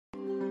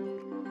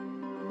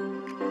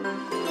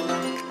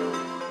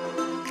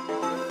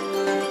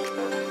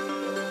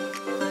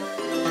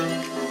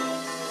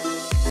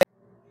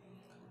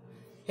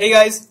Hey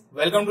guys,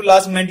 welcome to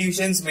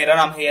लास्टमोमेंट्टुइशंस। मेरा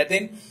नाम है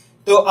यतिन।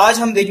 तो आज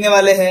हम देखने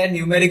वाले हैं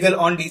न्यूमेरिकल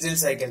ऑन डीजल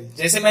साइकिल।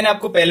 जैसे मैंने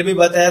आपको पहले भी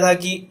बताया था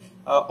कि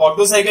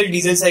ऑटो साइकिल,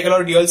 डीजल साइकिल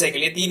और ड्यूल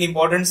साइकिल, ये तीन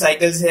इंपॉर्टेंट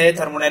साइकिल्स है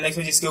थर्मोडायनेमिक्स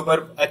में, जिसके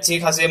ऊपर अच्छे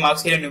खासे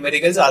मार्क्स के लिए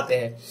न्यूमेरिकल्स आते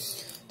हैं।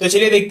 तो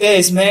चलिए देखते हैं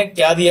इसमें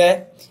क्या दिया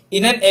है।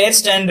 In an air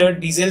standard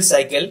diesel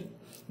cycle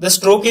the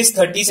stroke is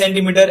 30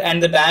 centimetre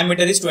and the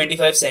diameter is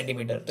 25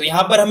 centimetre. तो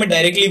यहाँ पर हमें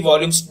डायरेक्टली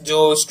वॉल्यूम,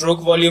 जो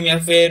स्ट्रोक वॉल्यूम या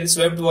फिर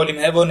स्वेप्ट वॉल्यूम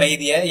है, वो नहीं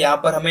दिया है। यहाँ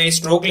पर हमें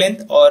स्ट्रोक लेंथ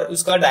और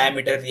उसका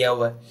डायमीटर दिया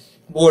हुआ है,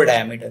 बोर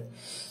डायमीटर।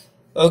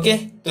 ओके,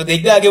 तो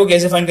देखते हैं आगे वो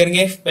कैसे फाइंड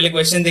करेंगे। पहले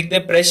क्वेश्चन देखते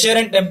हैं। Pressure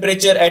and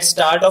temperature at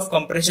start of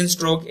compression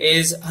stroke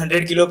is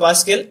 100 kilo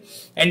pascal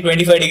and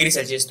 25 degree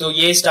Celsius. तो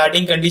ये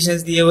स्टार्टिंग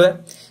कंडीशंस दिए हुए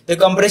हैं। The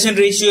compression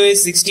ratio is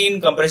 16,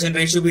 compression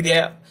ratio भी दिया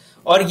है।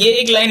 और ये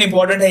एक लाइन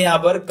इंपॉर्टेंट है यहाँ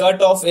पर,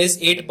 cut off is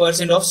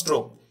 8% of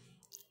stroke.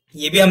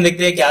 ये भी हम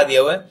देखते हैं क्या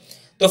दिया हुआ है।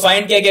 तो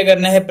फाइंड क्या क्या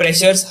करना है,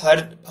 प्रेशर्स,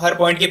 हर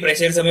पॉइंट के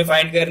प्रेशर्स हमें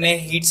फाइंड करने हैं।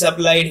 Heat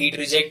supplied, heat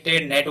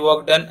rejected, net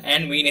work done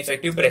and mean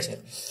effective pressure.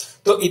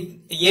 तो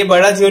ये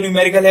बड़ा जो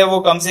न्यूमेरिकल है वो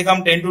कम से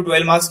कम 10 to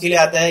 12 मार्क्स के लिए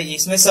आता है।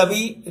 इसमें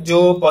सभी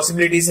जो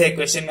पॉसिबिलिटीज है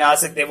क्वेश्चन में आ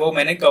सकते हैं वो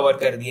मैंने कवर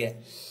कर दिया है।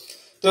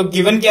 तो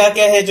गिवन क्या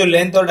क्या है, जो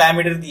लेंथ और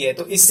डायमीटर दिए है,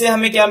 तो इससे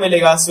हमें क्या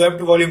मिलेगा,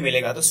 स्वेप्ट वॉल्यूम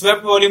मिलेगा। तो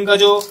स्वेप्ट वॉल्यूम का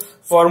जो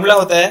फॉर्मूला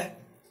होता है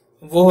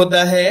वो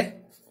होता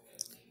है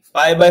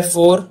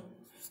π/4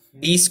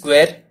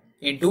 d²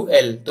 इंटू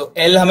L। तो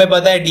L हमें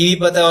पता है, D भी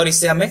पता है, और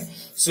इससे हमें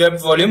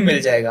स्वेप्ट वॉल्यूम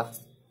मिल जाएगा।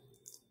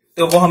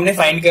 तो वो हमने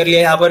फाइंड कर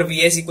लिया। यहाँ पर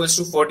Vs इक्वल्स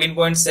टू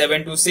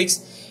 14.726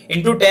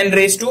 इंटू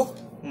 10⁻³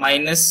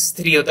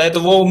 होता है। तो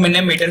वो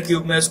मैंने मीटर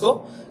क्यूब में उसको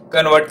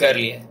कन्वर्ट कर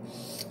लिया है।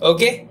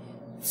 ओके,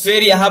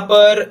 फिर यहाँ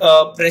पर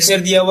प्रेशर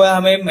दिया हुआ है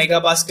हमें मेगा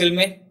पास्कल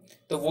में,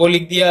 तो वो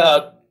लिख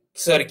दिया,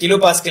 सॉरी किलो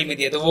पास्कल में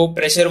दिया, तो वो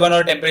प्रेशर 1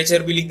 और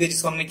टेम्परेचर भी लिख दिया,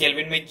 जिसको हमने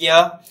केल्विन में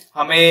किया।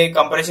 हमें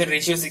कंप्रेशन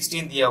रेशियो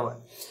 16 दिया हुआ है।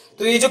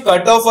 तो ये जो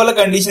कट ऑफ वाला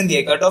कंडीशन दिया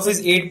है, कट ऑफ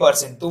इज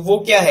 8%, तो वो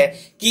क्या है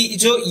कि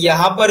जो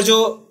यहाँ पर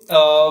जो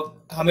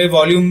हमें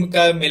वॉल्यूम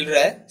का मिल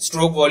रहा है,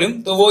 स्ट्रोक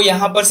वॉल्यूम, तो वो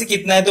यहाँ पर से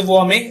कितना है, तो वो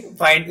हमें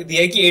फाइंड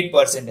दिया है कि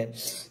 8% है।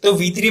 तो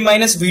V3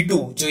 माइनस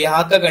V2 जो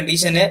यहाँ का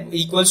कंडीशन है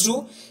इक्वल्स टू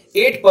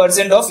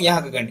 8% ऑफ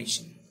यहाँ का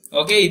कंडीशन।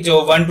 ओके,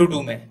 जो 1 to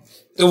 2 में,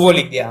 तो वो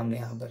लिख दिया हमने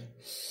यहाँ पर।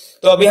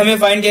 तो अभी हमें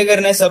फाइंड क्या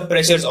करना है, सब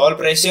pressures, all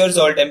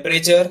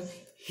temperature,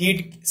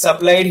 heat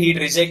supplied, heat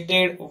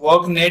rejected,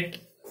 work net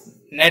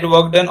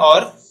work done,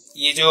 और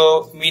ये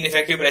जो मीन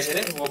इफेक्टिव प्रेशर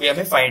है वो भी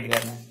हमें फाइंड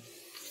करना है।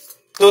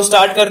 तो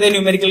स्टार्ट करते हैं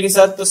न्यूमेरिकल के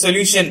साथ। तो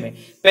सोल्यूशन में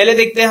पहले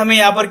देखते हैं हमें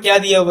यहाँ पर क्या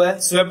दिया हुआ है।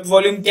 स्वेप्ट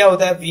वॉल्यूम क्या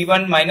होता है,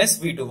 V1 minus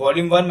V2,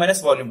 volume 1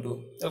 minus volume 2।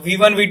 तो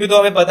V1 V2 तो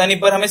हमें पता नहीं,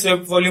 पर हमें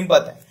स्वेप्ट वॉल्यूम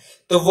पता है,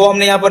 तो वो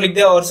हमने यहाँ पर लिख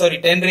दिया। और सॉरी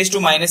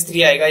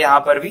 10⁻³ आएगा यहाँ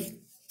पर भी,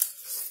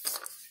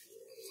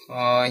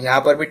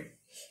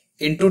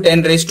 इंटू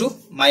 10⁻³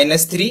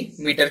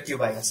 मीटर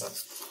क्यूब आएगा सर।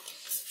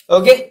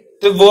 ओके,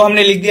 तो वो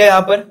हमने लिख दिया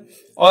यहाँ पर।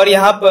 और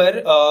यहाँ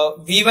पर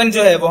V1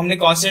 जो है वो हमने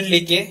कांस्टेंट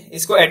लेके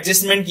इसको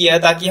एडजस्टमेंट किया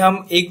ताकि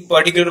हम एक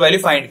पर्टिकुलर वैल्यू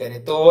फाइंड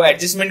करें। तो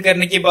एडजस्टमेंट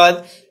करने के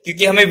बाद,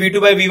 क्योंकि हमें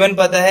V2/V1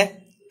 पता है,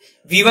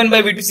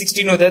 V1/V2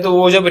 16 होता है, तो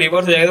वो जब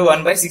रिवर्स हो जाएगा तो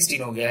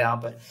 1/16 हो गया यहाँ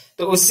पर।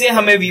 तो उससे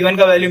हमें V1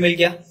 का वैल्यू मिल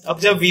गया। अब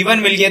जब V1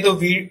 मिल गया तो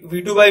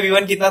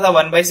V2/V1 कितना था,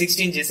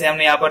 1/16, जैसे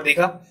हमने यहाँ पर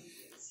देखा।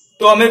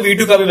 तो हमें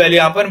V2 का भी वैल्यू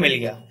यहाँ पर मिल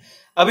गया।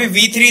 अभी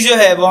V3 जो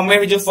है वो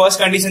हमें जो फर्स्ट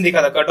कंडीशन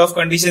दिखा था, कट ऑफ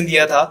कंडीशन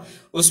दिया था,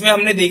 उसमें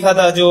हमने देखा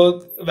था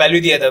जो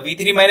वैल्यू दिया था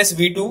V3 minus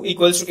V2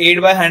 equals to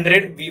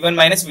 8/100 V1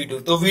 minus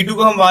V2। तो V2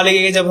 को हम वहां ले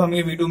गए जब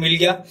हमें V2 मिल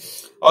गया,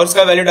 और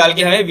उसका वैल्यू डाल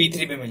के हमें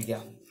V3 भी मिल गया।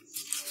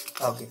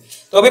 ओके,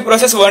 तो अभी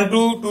प्रोसेस 1 to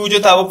 2 जो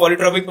था वो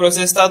पॉलीट्रॉपिक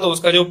प्रोसेस था। तो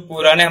उसका जो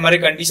पुराने हमारे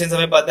कंडीशन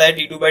हमें पता है,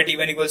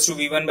 T2/T1 equals to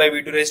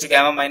V1/V2 raise to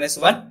gamma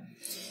 -1।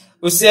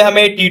 उससे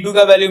हमें T2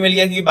 का वैल्यू मिल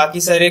गया, क्योंकि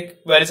बाकी सारे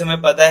वैल्यूज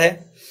हमें पता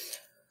है।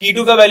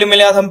 T2 का वैल्यू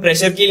मिला, हम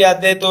प्रेशर के लिए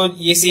आते हैं, तो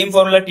ये सेम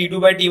फॉर्मूला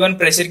T2/T1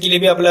 प्रेशर के लिए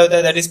भी अप्लाई होता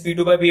है, that is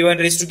P2/P1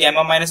 raise to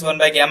gamma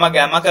 -1/गामा।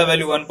 Gamma का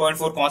वैल्यू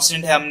 1.4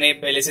 कांस्टेंट है, हमने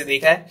पहले से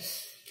देखा है।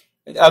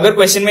 अगर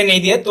क्वेश्चन में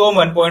नहीं दिया तो हम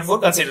 1.4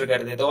 कंसीडर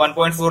कर दे। तो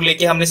 1.4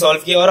 लेके हमने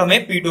सॉल्व किया और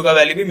हमें P2 का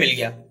वैल्यू भी मिल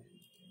गया।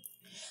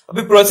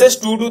 अभी प्रोसेस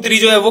 2 to 3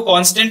 जो है वो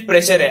कांस्टेंट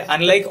प्रेशर है।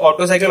 अनलाइक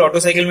ऑटो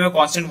साइकिल में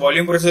कांस्टेंट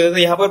वॉल्यूम प्रोसेस होता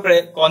है, यहाँ पर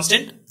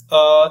कांस्टेंट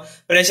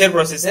प्रेशर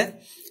प्रोसेस है।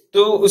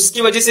 तो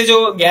उसकी वजह से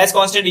जो गैस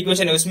कांस्टेंट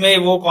इक्वेशन है उसमें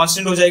वो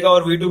कांस्टेंट हो जाएगा,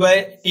 और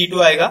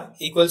V2/T2 आएगा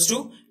इक्वल्स टू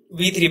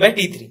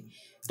V3/T3।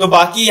 तो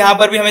बाकी यहाँ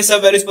पर भी हमें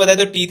सब वैल्यूज पता है,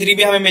 तो T3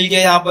 भी हमें मिल गया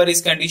यहाँ पर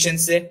इस कंडीशन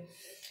से।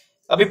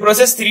 अभी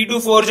प्रोसेस 3 to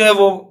 4 जो है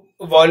वो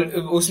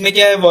उसमें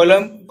क्या है,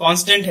 वॉल्यूम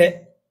कांस्टेंट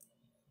है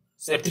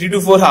सर, 3 to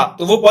 4, हाँ,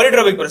 तो वो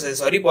पॉलीट्रॉपिक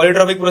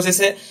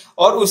प्रोसेस है,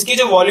 और उसकी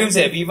जो वॉल्यूम्स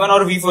है V1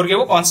 और V4 के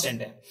वो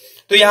कांस्टेंट है।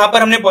 तो यहाँ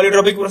पर हमने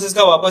पॉलीट्रॉपिक प्रोसेस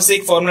का वापस से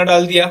एक फॉर्मूला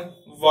डाल दिया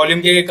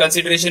वॉल्यूम के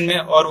कंसीडरेशन में,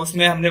 और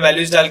उसमें हमने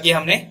वैल्यूज डाल के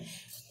हमने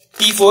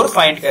T4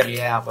 फाइंड कर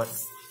लिया यहाँ पर।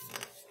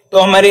 तो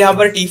हमारे यहाँ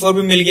पर T4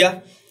 भी मिल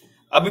गया।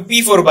 अभी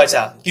P4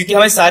 बचा, क्योंकि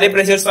हमें सारे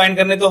प्रेशर्स फाइंड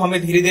करने, तो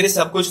हमें धीरे धीरे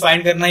सब कुछ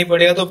फाइंड करना ही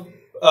पड़ेगा। तो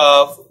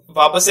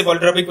वापस से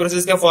पॉलीट्रॉपिक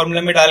प्रोसेस का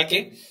फॉर्मूला में डाल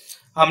के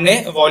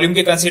हमने वॉल्यूम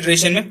के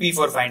कंसीडरेशन में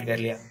P4 फाइंड कर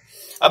लिया।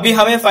 अभी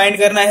हमें फाइंड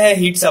करना है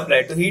हीट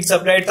सप्लाइड। तो हीट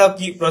सप्लाइड था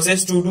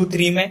प्रोसेस 2 to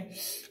 3 में।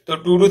 तो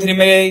 2 to 3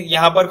 में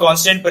यहाँ पर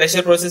कांस्टेंट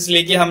प्रेशर प्रोसेस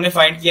लेके हमने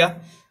फाइंड किया।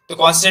 तो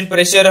कांस्टेंट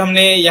प्रेशर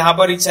हमने यहाँ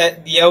पर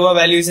दिया हुआ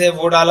वैल्यूज है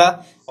वो डाला,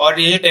 और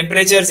ये जो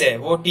टेम्परेचर है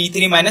वो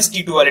T3 माइनस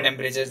T2 वाले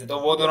टेम्परेचर है, तो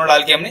वो दोनों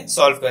डाल के हमने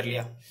सॉल्व कर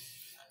लिया।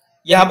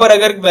 यहाँ पर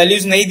अगर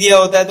वैल्यूज नहीं दिया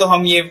होता है तो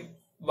हम ये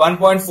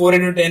 1.4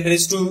 into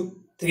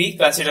 10⁻³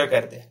 कंसिडर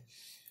करते हैं,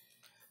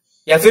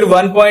 या फिर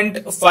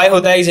 1.5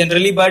 होता है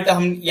जनरली, बट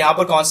हम यहाँ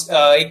पर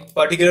एक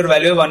पर्टिकुलर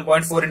वैल्यू है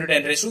 1.4 into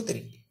 10⁻³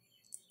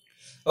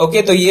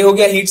 ओके। तो ये हो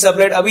गया हीट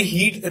सप्लाइड। अभी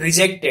हीट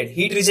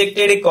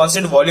रिजेक्टेड एक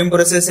कांस्टेंट वॉल्यूम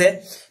प्रोसेस है,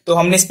 तो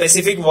हमने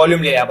स्पेसिफिक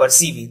वॉल्यूम लिया यहाँ पर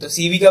CV। तो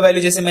CV का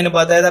वैल्यू जैसे मैंने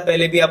बताया था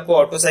पहले भी आपको,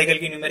 ऑटो साइकिल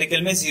की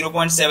न्यूमेरिकल में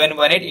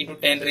 0.718 into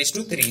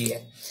 10⁻³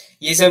 है।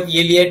 ये सब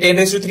ये लिया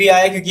 10⁻³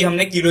 आया क्योंकि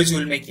हमने किलो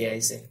जूल में किया है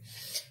इसे।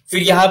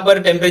 फिर यहाँ पर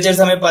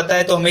टेम्परेचर हमें पता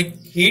है तो हमें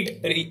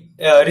हीट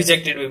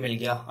रिजेक्टेड भी मिल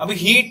गया। अभी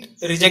हीट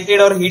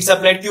रिजेक्टेड और हीट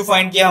सप्लाइड क्यों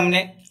फाइंड किया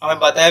हमने, हमें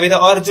बताया भी था।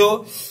 और जो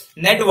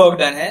नेट वर्क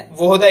डन है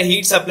वो होता है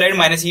heat supplied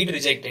minus heat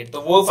rejected,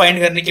 तो वो फाइंड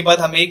करने के बाद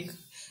हमें एक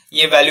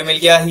ये वैल्यू मिल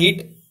गया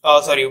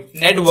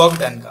नेट वर्क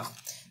डन का।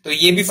 तो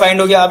ये भी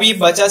फाइंड हो गया। अभी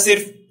बचा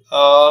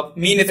सिर्फ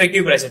मीन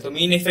इफेक्टिव प्रेशर। तो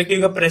मीन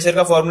इफेक्टिव का प्रेशर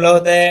का फॉर्मूला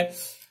होता है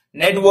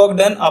net work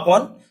done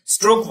upon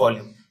stroke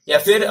volume या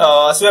फिर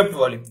स्वेप्ट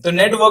वॉल्यूम। तो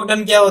नेट वर्क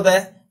डन क्या होता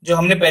है, जो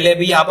हमने पहले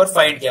अभी यहाँ पर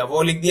फाइंड किया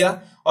वो लिख दिया,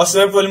 और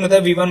स्वेप्ट वॉल्यूम होता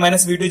है V1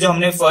 माइनस V2 जो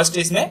हमने फर्स्ट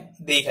इसमें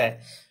देखा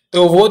है।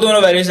 तो वो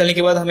दोनों वैल्यूज डालने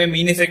के बाद हमें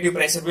मीन इफेक्टिव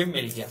प्रेशर भी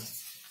मिल गया।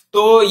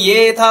 तो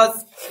ये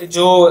था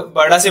जो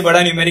बड़ा से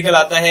बड़ा न्यूमेरिकल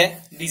आता है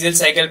डीजल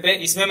साइकिल पे।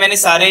 इसमें मैंने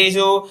सारे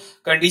जो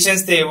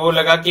कंडीशंस थे वो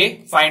लगा के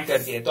फाइंड कर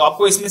दिए। तो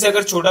आपको इसमें से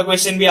अगर छोटा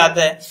क्वेश्चन भी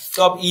आता है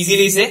तो आप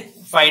इजीली इसे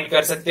फाइंड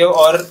कर सकते हो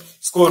और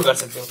स्कोर कर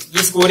सकते हो।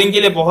 ये स्कोरिंग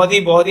के लिए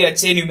बहुत ही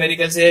अच्छे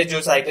न्यूमेरिकल्स है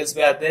जो साइकिल्स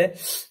पे आते हैं,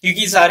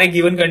 क्योंकि सारे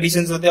गिवन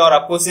कंडीशंस होते हैं और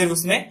आपको सिर्फ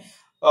उसमें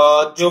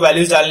जो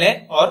वैल्यूज डालने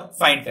हैं और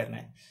फाइंड करना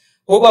है।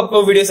 होप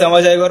आपको वीडियो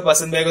समझ आएगा और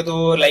पसंद आएगा,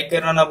 तो लाइक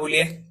करना ना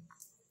भूलिए,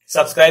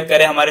 सब्सक्राइब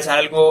करें हमारे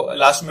चैनल को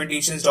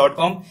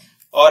lastmomenttuitions.com,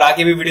 और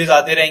आगे भी वीडियोस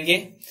आते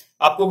रहेंगे।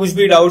 आपको कुछ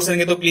भी डाउट्स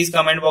होंगे तो प्लीज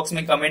कमेंट बॉक्स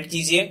में कमेंट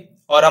कीजिए,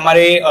 और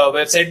हमारे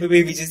वेबसाइट पे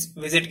भी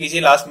विजिट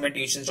कीजिए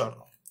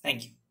lastmomenttuitions.com।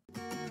 Thank you.